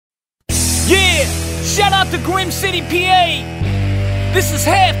Yeah, shout out to Grim City, PA. This is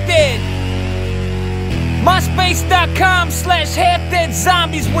Half Dead.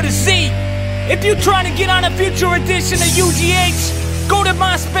 MySpace.com/halfdeadzombies with a Z. If you're trying to get on a future edition of UGH, go to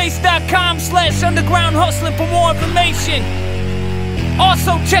MySpace.com/undergroundhustling for more information.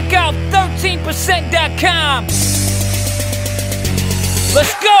 Also check out 13%.com.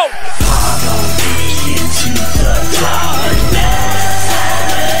 Let's go! Follow me into the darkness.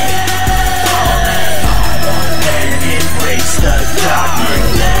 Follow and embrace the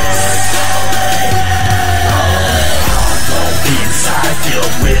darkness. Follow inside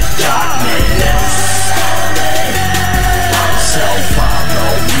filled with darkness. So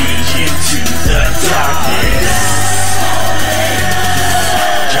follow me into the darkness.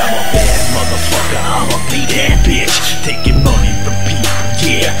 I'm a bad motherfucker, I'm a bleeding bitch, taking money from people,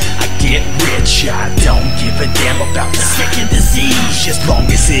 yeah, I get rich. I don't give a damn about the second disease, as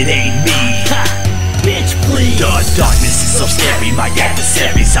long as it ain't me. Ha! Bitch, please. The darkness is so scary, my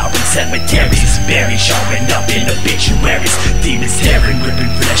adversaries are in cemeteries, buried, showing up in obituaries. Demons staring, ripping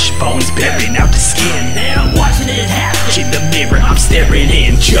flesh, bones burying out the skin. And I'm watching it happen. In the mirror, I'm staring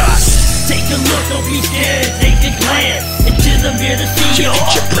in. Just take a look, don't be scared, take a glance into the mirror to see your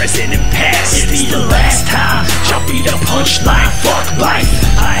present and past. It's the last time y'all beat a punchline, fuck life.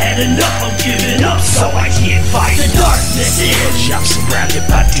 I had enough of giving up, so I can't fight. The darkness is, I'm surrounded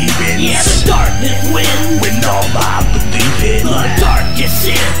by demons. Yeah, the darkness wins when all I believe in. The darkest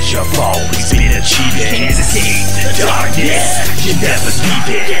is, you've always been achieving. Can't escape the darkness, you never leave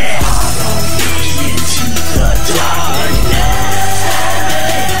it. Follow me into the darkness.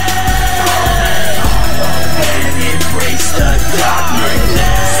 Embrace the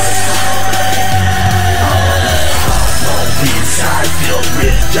darkness. Follow inside filled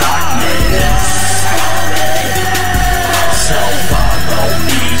with darkness. So follow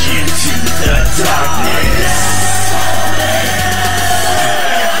me into the darkness.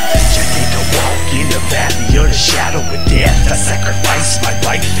 I take a walk in the valley of the shadow of death. I sacrifice my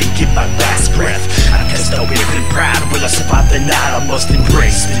life and give my last breath. I test no even proud. Will I survive the night? I must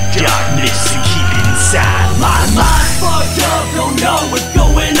embrace the darkness and keep it inside my mind. Fucked up, don't know what's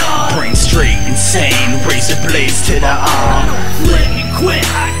going on. Brain straight, insane, razor blades to the arm. Flip and quit,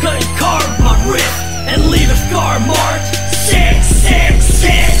 I couldn't carve my wrist and leave a scar marked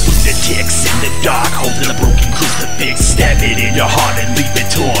 666. Lunatics in the dark, holding a broken crucifix. Stab it in your heart and leave it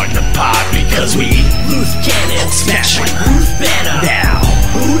torn apart. Because we loose cannon, smashing who's better now,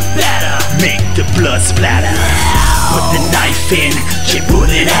 who's better, make the blood splatter. Put the knife in, you pull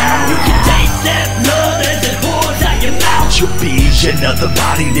it out. You can taste that blood as it pours out your mouth. You'll be another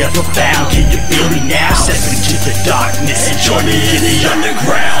body never found. Can you feel me now? Step into the darkness and join me in the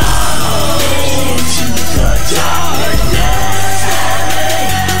underground. Into the darkness.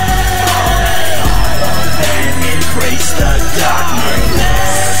 And embrace the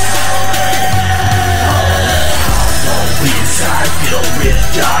darkness. Follow inside filled with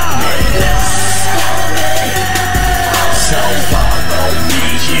darkness. So follow me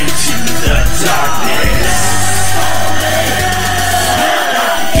into the darkness.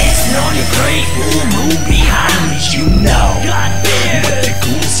 Dancing on your grave, full moon behind me, you know. Goddamn, what the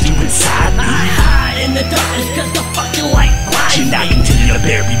ghouls do inside me. I hide in the darkness cause the fucking light blinds me. You're not continue to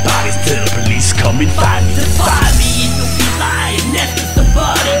bury bodies till the police come and find me. To find me, you'll be lying next to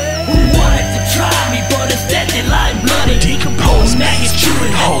somebody who wanted to try me, but instead they lie bloody. Decomposed maggots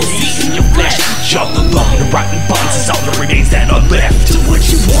chewing holes, eating your flesh. Y'all alone, the rotten bones is all the remains that are left. To what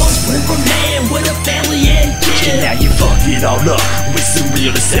you once were a man with a family and kids. And now you fucked it all up with some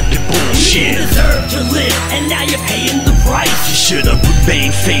real deceptive bullshit. You deserve to live, and now you're paying the price. You should've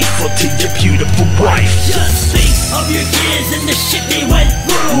remained faithful to your beautiful wife. Just think of your kids and the shit they went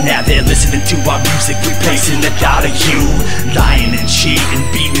through. Now they're listening to our music, replacing the thought of you. Lying and cheating,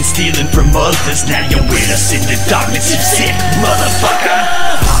 beating and stealing from others. Now you're with us in the darkness, you sick motherfucker.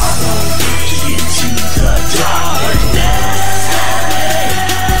 Follow me into the darkness.